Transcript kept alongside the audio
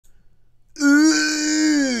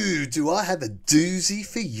do I have a doozy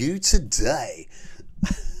for you today?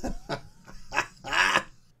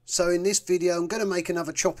 So in this video I'm going to make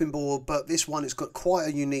another chopping board, but this one it's got quite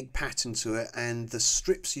a unique pattern to it, and the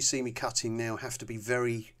strips you see me cutting now have to be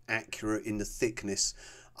very accurate in the thickness,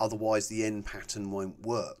 otherwise the end pattern won't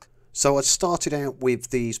work. So I started out with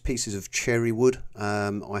these pieces of cherry wood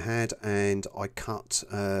I had, and I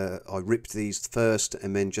ripped these first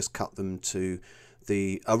and then just cut them to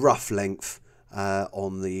a rough length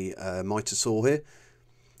on the miter saw here.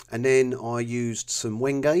 And then I used some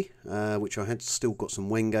Wenge, which I had still got some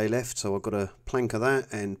Wenge left, so I got a plank of that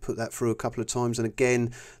and put that through a couple of times. And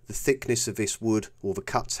again, the thickness of this wood, or the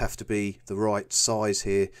cuts, have to be the right size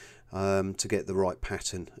here to get the right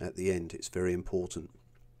pattern at the end. It's very important.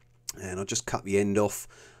 And I just cut the end off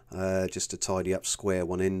just to tidy up, square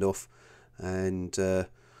one end off, and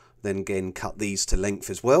then again cut these to length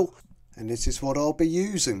as well. And this is what I'll be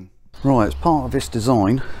using. Right, as part of this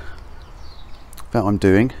design that I'm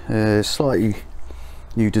doing, a slightly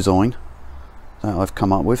new design that I've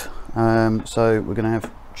come up with. So we're going to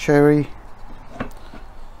have cherry,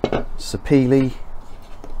 sapele,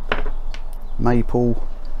 maple,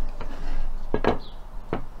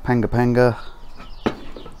 panga panga,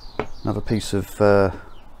 another piece of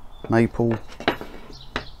maple,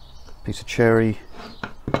 piece of cherry.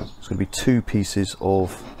 It's going to be 2 pieces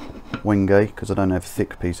of Wenge, because I don't have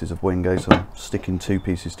thick pieces of Wenge, so I'm sticking 2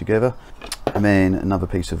 pieces together. And then another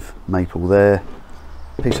piece of maple there,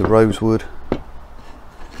 piece of rosewood,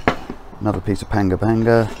 another piece of panga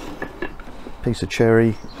panga, piece of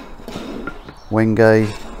cherry,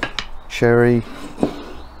 Wenge, cherry,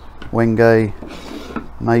 Wenge,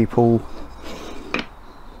 maple,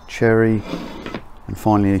 cherry, and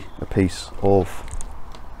finally a piece of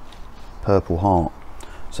purple heart.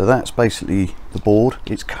 So that's basically the board.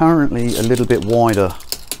 It's currently a little bit wider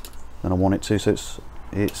than I want it to, so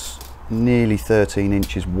it's nearly 13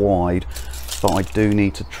 inches wide, but I do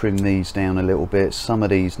need to trim these down a little bit. Some of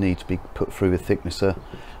these need to be put through a thicknesser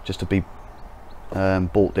just to be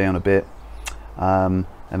brought down a bit, and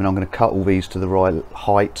then I'm going to cut all these to the right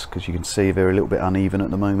height, because you can see they're a little bit uneven at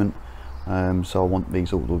the moment. So I want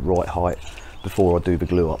these all the right height before I do the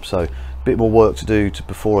glue up. So a bit more work to do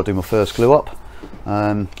before I do my first glue up,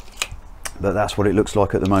 but that's what it looks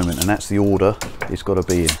like at the moment, and that's the order it's got to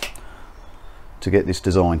be in to get this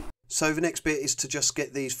design. So the next bit is to just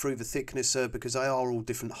get these through the thicknesser, because they are all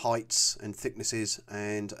different heights and thicknesses,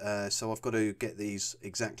 and so I've got to get these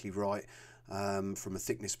exactly right from a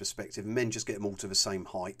thickness perspective, and then just get them all to the same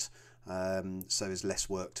height, so there's less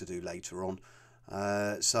work to do later on.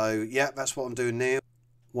 So yeah, that's what I'm doing now.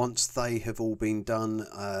 Once they have all been done,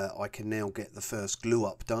 I can now get the first glue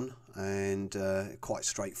up done, and quite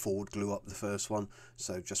straightforward glue up, the first one.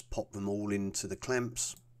 So just pop them all into the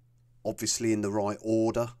clamps, obviously in the right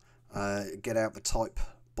order. Get out the Type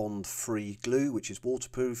Bond free glue, which is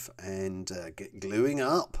waterproof, and get gluing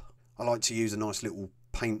up. I like to use a nice little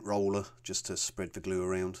paint roller just to spread the glue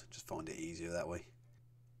around, just find it easier that way.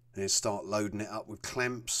 And then start loading it up with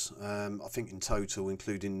clamps. I think in total,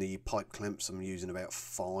 including the pipe clamps, I'm using about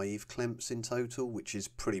 5 clamps in total, which is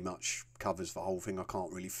pretty much covers the whole thing. I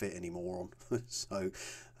can't really fit any more on. So,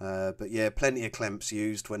 but yeah, plenty of clamps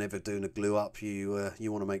used whenever doing a glue up. You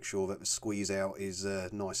want to make sure that the squeeze out is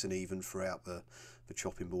nice and even throughout the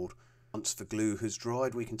chopping board. Once the glue has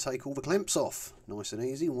dried, we can take all the clamps off. Nice and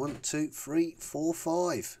easy. 1, 2, 3, 4,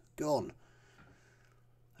 5. Gone.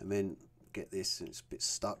 And then get this, and it's a bit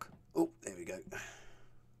stuck. Oh, there we go.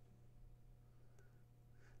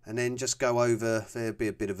 And then just go over, there'll be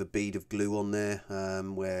a bit of a bead of glue on there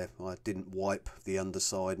where I didn't wipe the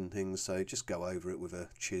underside and things, so just go over it with a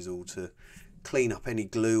chisel to clean up any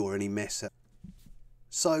glue or any mess.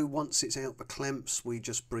 So once it's out the clamps, we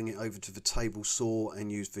just bring it over to the table saw and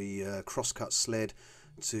use the crosscut sled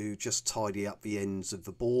to just tidy up the ends of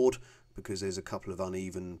the board, because there's a couple of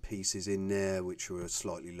uneven pieces in there which are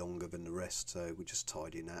slightly longer than the rest, so we're just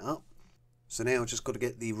tidying that up. So now I've just got to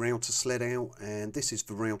get the router sled out, and this is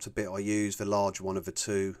the router bit I use, the larger one of the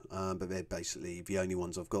 2, but they're basically the only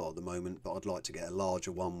ones I've got at the moment. But I'd like to get a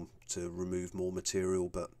larger one to remove more material,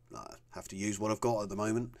 but I have to use what I've got at the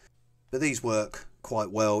moment. But these work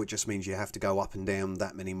quite well. It just means you have to go up and down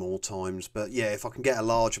that many more times. But yeah, if I can get a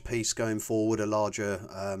larger piece going forward, a larger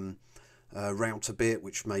router bit,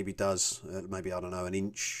 which maybe does maybe, I don't know, 1.5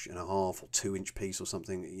 inches or 2-inch piece or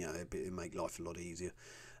something, you know, it'd make life a lot easier.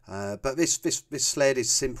 But this sled is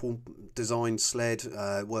simple design sled.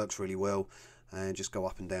 It works really well, and just go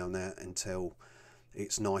up and down that until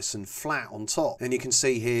it's nice and flat on top. And you can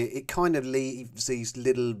see here it kind of leaves these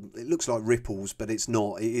little, it looks like ripples, but it's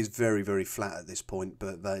not. It is very, very flat at this point,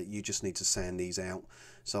 but you just need to sand these out.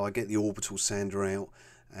 So I get the orbital sander out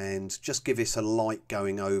and just give this a light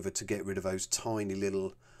going over to get rid of those tiny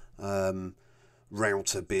little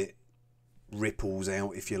router bit ripples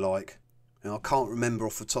out, if you like. Now, I can't remember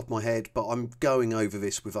off the top of my head, but I'm going over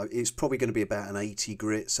this with, it's probably going to be about an 80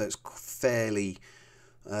 grit, so it's fairly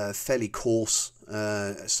coarse,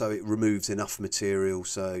 so it removes enough material,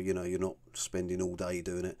 so you know you're not spending all day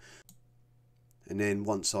doing it. And then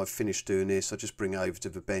once I've finished doing this, I just bring it over to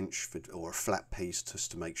the bench or a flat piece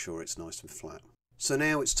just to make sure it's nice and flat. So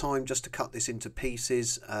now it's time just to cut this into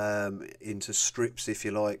pieces, into strips if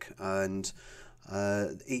you like, and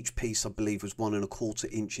each piece I believe was 1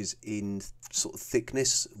 1/4 inches in sort of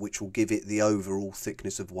thickness, which will give it the overall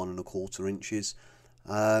thickness of 1 1/4 inches.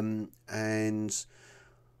 And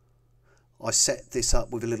I set this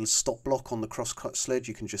up with a little stop block on the cross-cut sled,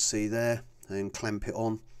 you can just see there, and clamp it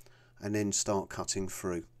on, and then start cutting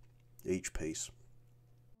through each piece.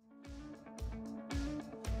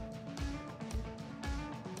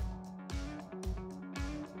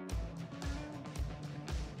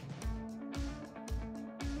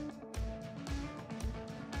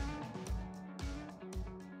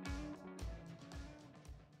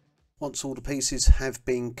 Once all the pieces have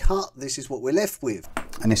been cut, this is what we're left with.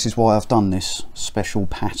 And this is why I've done this special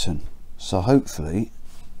pattern. So hopefully,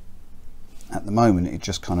 at the moment, it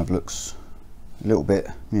just kind of looks a little bit,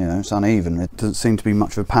 you know, it's uneven. It doesn't seem to be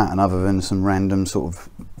much of a pattern other than some random sort of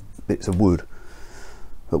bits of wood.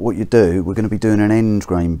 But what you do, we're going to be doing an end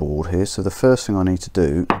grain board here. So the first thing I need to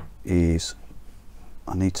do is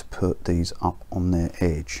I need to put these up on their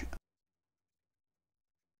edge.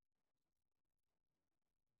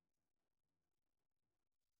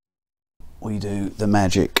 We do the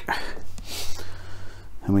magic,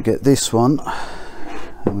 and we get this one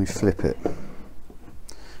and we flip it,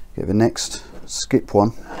 get the next, skip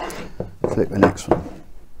one, flip the next one,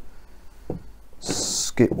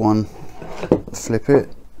 skip one, flip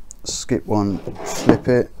it, skip one, flip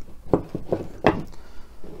it,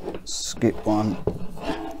 skip one,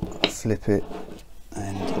 flip it,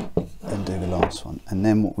 and do the last one. And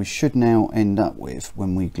then what we should now end up with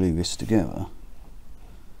when we glue this together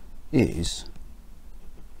is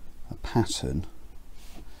a pattern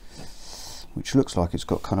which looks like it's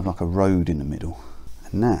got kind of like a road in the middle,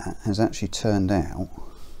 and that has actually turned out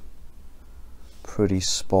pretty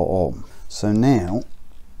spot on. So now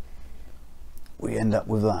we end up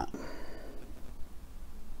with that.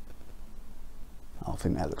 I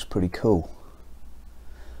think that looks pretty cool.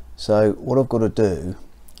 So what I've got to do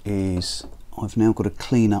is I've now got to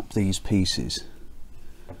clean up these pieces,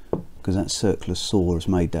 because that circular saw has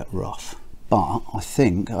made that rough. But I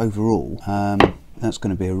think overall that's going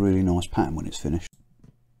to be a really nice pattern when it's finished.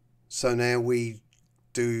 So now we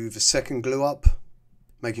do the second glue up,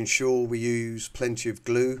 making sure we use plenty of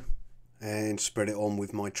glue and spread it on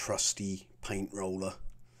with my trusty paint roller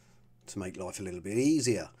to make life a little bit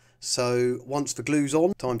easier. So once the glue's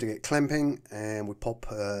on, time to get clamping, and we pop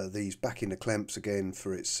these back in the clamps again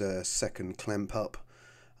for its second clamp up.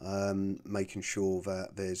 Making sure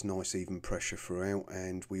that there's nice even pressure throughout,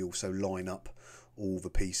 and we also line up all the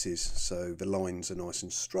pieces so the lines are nice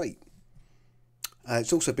and straight.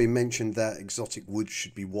 It's also been mentioned that exotic wood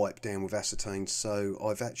should be wiped down with acetane, so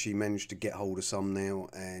I've actually managed to get hold of some now,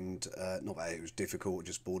 and not that it was difficult, I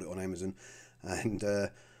just bought it on Amazon, and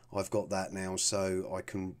I've got that now, so I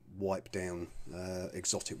can wipe down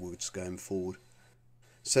exotic woods going forward.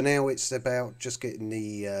 So now it's about just getting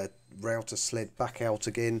the router sled back out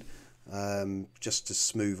again, just to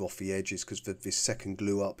smooth off the edges, because this second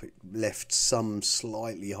glue up, it left some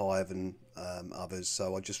slightly higher than others,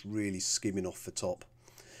 so I just really skimming off the top.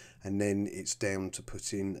 And then it's down to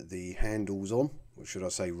putting the handles on, or should I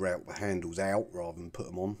say route the handles out rather than put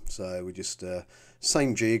them on. So we just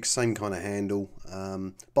same jig, same kind of handle.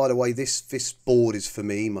 By the way, this board is for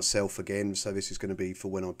me myself again, so this is going to be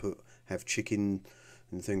for when I have chicken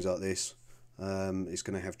and things like this. It's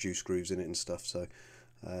going to have juice grooves in it and stuff, so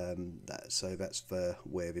that's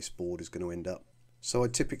where this board is going to end up. So I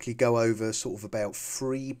typically go over sort of about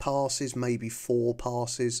 3 passes, maybe 4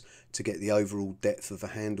 passes, to get the overall depth of the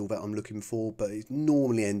handle that I'm looking for, but it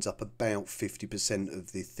normally ends up about 50%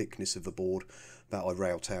 of the thickness of the board that I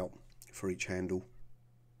route out for each handle.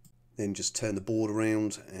 Then just turn the board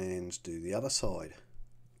around and do the other side,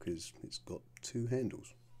 because it's got 2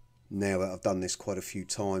 handles. Now that I've done this quite a few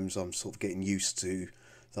times, I'm sort of getting used to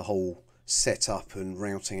the whole setup and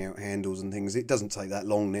routing out handles and things. It doesn't take that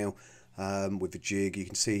long now. with the jig. You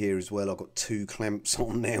can see here as well I've got 2 clamps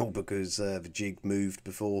on now because the jig moved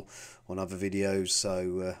before on other videos,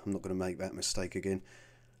 so I'm not going to make that mistake again.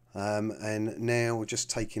 And now we're just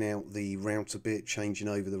taking out the router bit, changing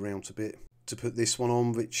over the router bit to put this one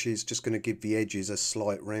on, which is just going to give the edges a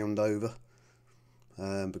slight round over,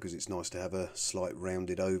 because it's nice to have a slight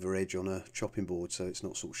rounded over edge on a chopping board, so it's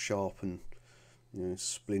not sort of sharp and, you know,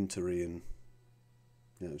 splintery, and,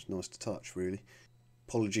 you know, it's nice to touch really.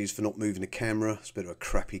 Apologies for not moving the camera, it's a bit of a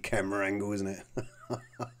crappy camera angle, isn't it?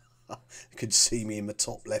 You could see me in the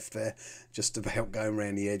top left there, just about going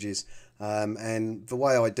around the edges. And the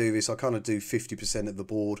way I do this, I kind of do 50% of the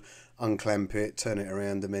board, unclamp it, turn it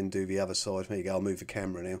around, and then do the other side. There you go, I'll move the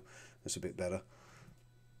camera now, that's a bit better.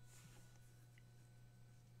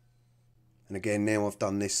 And again, now I've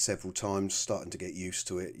done this several times, starting to get used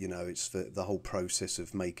to it. You know, it's the whole process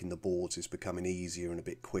of making the boards is becoming easier and a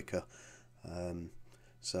bit quicker.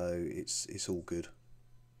 So it's all good.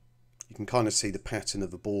 You can kind of see the pattern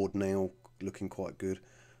of the board now looking quite good.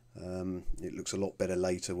 It looks a lot better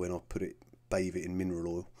later when I bathe it in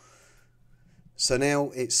mineral oil. So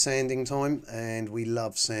now it's sanding time, and we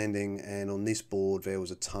love sanding, and on this board there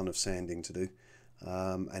was a ton of sanding to do,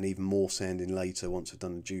 and even more sanding later once I've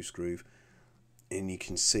done the juice groove. And you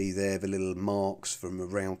can see there the little marks from the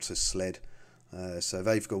router sled, so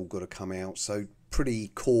they've all got to come out. So pretty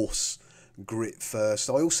coarse grit first.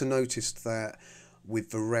 I also noticed that with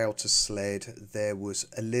the router sled there was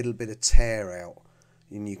a little bit of tear out,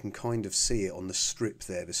 and you can kind of see it on the strip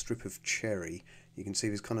there, the strip of cherry. You can see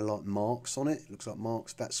there's kind of like marks on it, looks like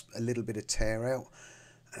marks. That's a little bit of tear out.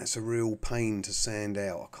 That's a real pain to sand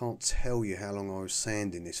out. I can't tell you how long I was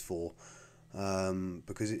sanding this for,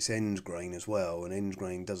 because it's end grain as well, and end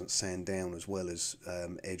grain doesn't sand down as well as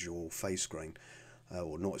edge or face grain,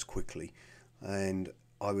 or not as quickly. And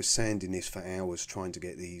I was sanding this for hours trying to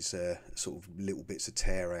get these sort of little bits of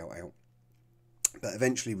tear out. But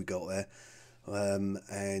eventually we got there,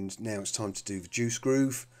 and now it's time to do the juice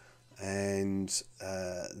groove. And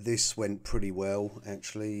this went pretty well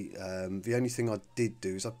actually. The only thing I did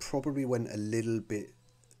do is I probably went a little bit,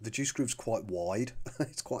 the juice groove's quite wide.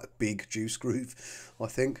 It's quite a big juice groove, I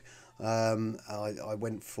think. I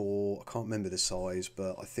went for, I can't remember the size,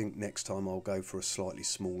 but I think next time I'll go for a slightly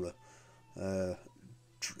smaller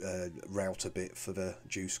router bit for the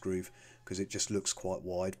juice groove, because it just looks quite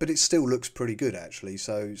wide, but it still looks pretty good actually,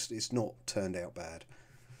 so it's not turned out bad.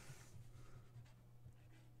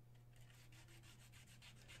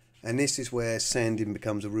 And this is where sanding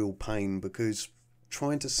becomes a real pain, because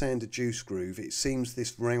trying to sand a juice groove, it seems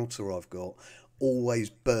this router I've got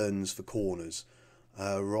always burns the corners,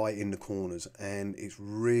 right in the corners, and it's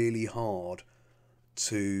really hard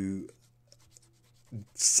to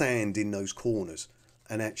sand in those corners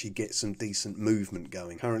and actually get some decent movement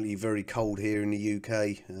going. Currently very cold here in the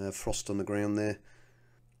UK, frost on the ground there.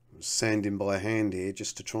 I was sanding by hand here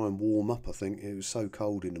just to try and warm up, I think. It was so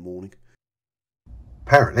cold in the morning.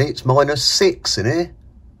 Apparently it's -6 in here.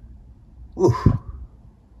 Oof.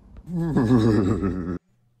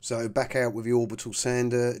 So back out with the orbital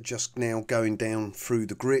sander, just now going down through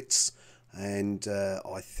the grits, and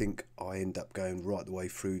I think I end up going right the way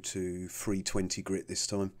through to 320 grit this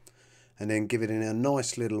time, and then give it a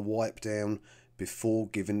nice little wipe down before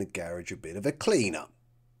giving the garage a bit of a clean up.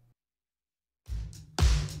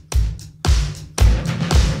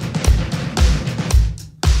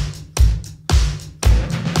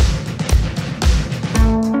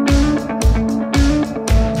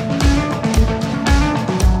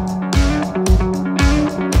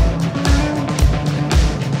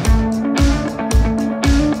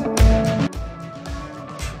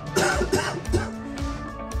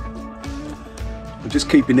 Just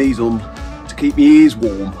keeping these on to keep my ears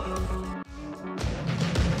warm.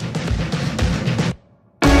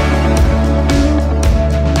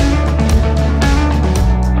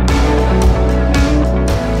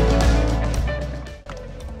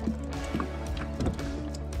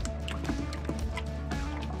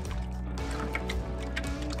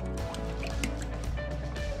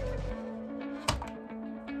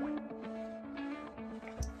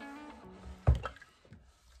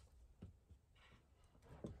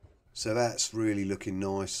 So that's really looking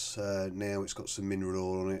nice. Now it's got some mineral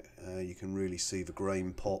oil on it. You can really see the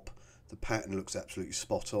grain pop. The pattern looks absolutely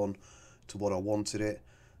spot on to what I wanted it.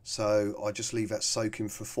 So I just leave that soaking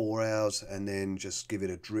for 4 hours, and then just give it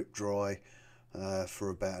a drip dry for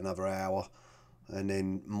about another hour, and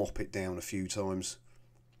then mop it down a few times.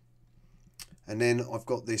 And then I've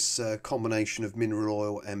got this combination of mineral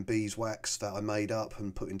oil and beeswax that I made up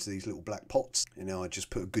and put into these little black pots. You know, I just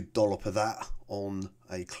put a good dollop of that on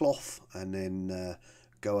a cloth, and then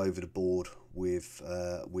go over the board with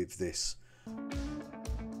this.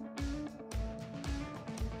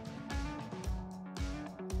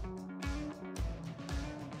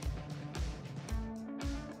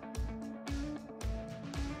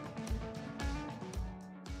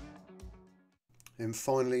 And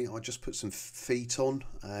finally, I just put some feet on,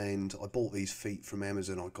 and I bought these feet from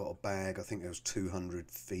Amazon. I got a bag, I think there was 200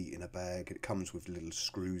 feet in a bag. It comes with little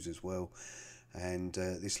screws as well. And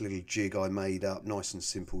this little jig I made up, nice and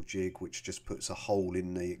simple jig, which just puts a hole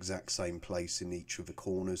in the exact same place in each of the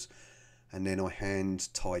corners. And then I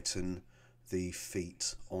hand tighten the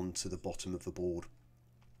feet onto the bottom of the board.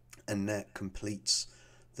 And that completes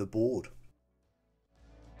the board.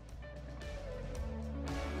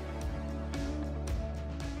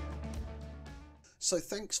 So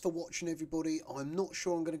thanks for watching, everybody. I'm not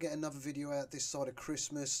sure I'm going to get another video out this side of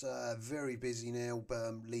Christmas. Very busy now,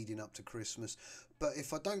 leading up to Christmas. But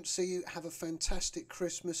if I don't see you, have a fantastic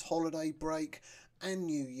Christmas, holiday break and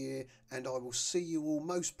New Year. And I will see you all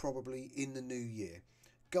most probably in the new year.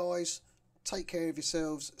 Guys, take care of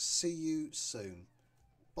yourselves. See you soon.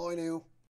 Bye now.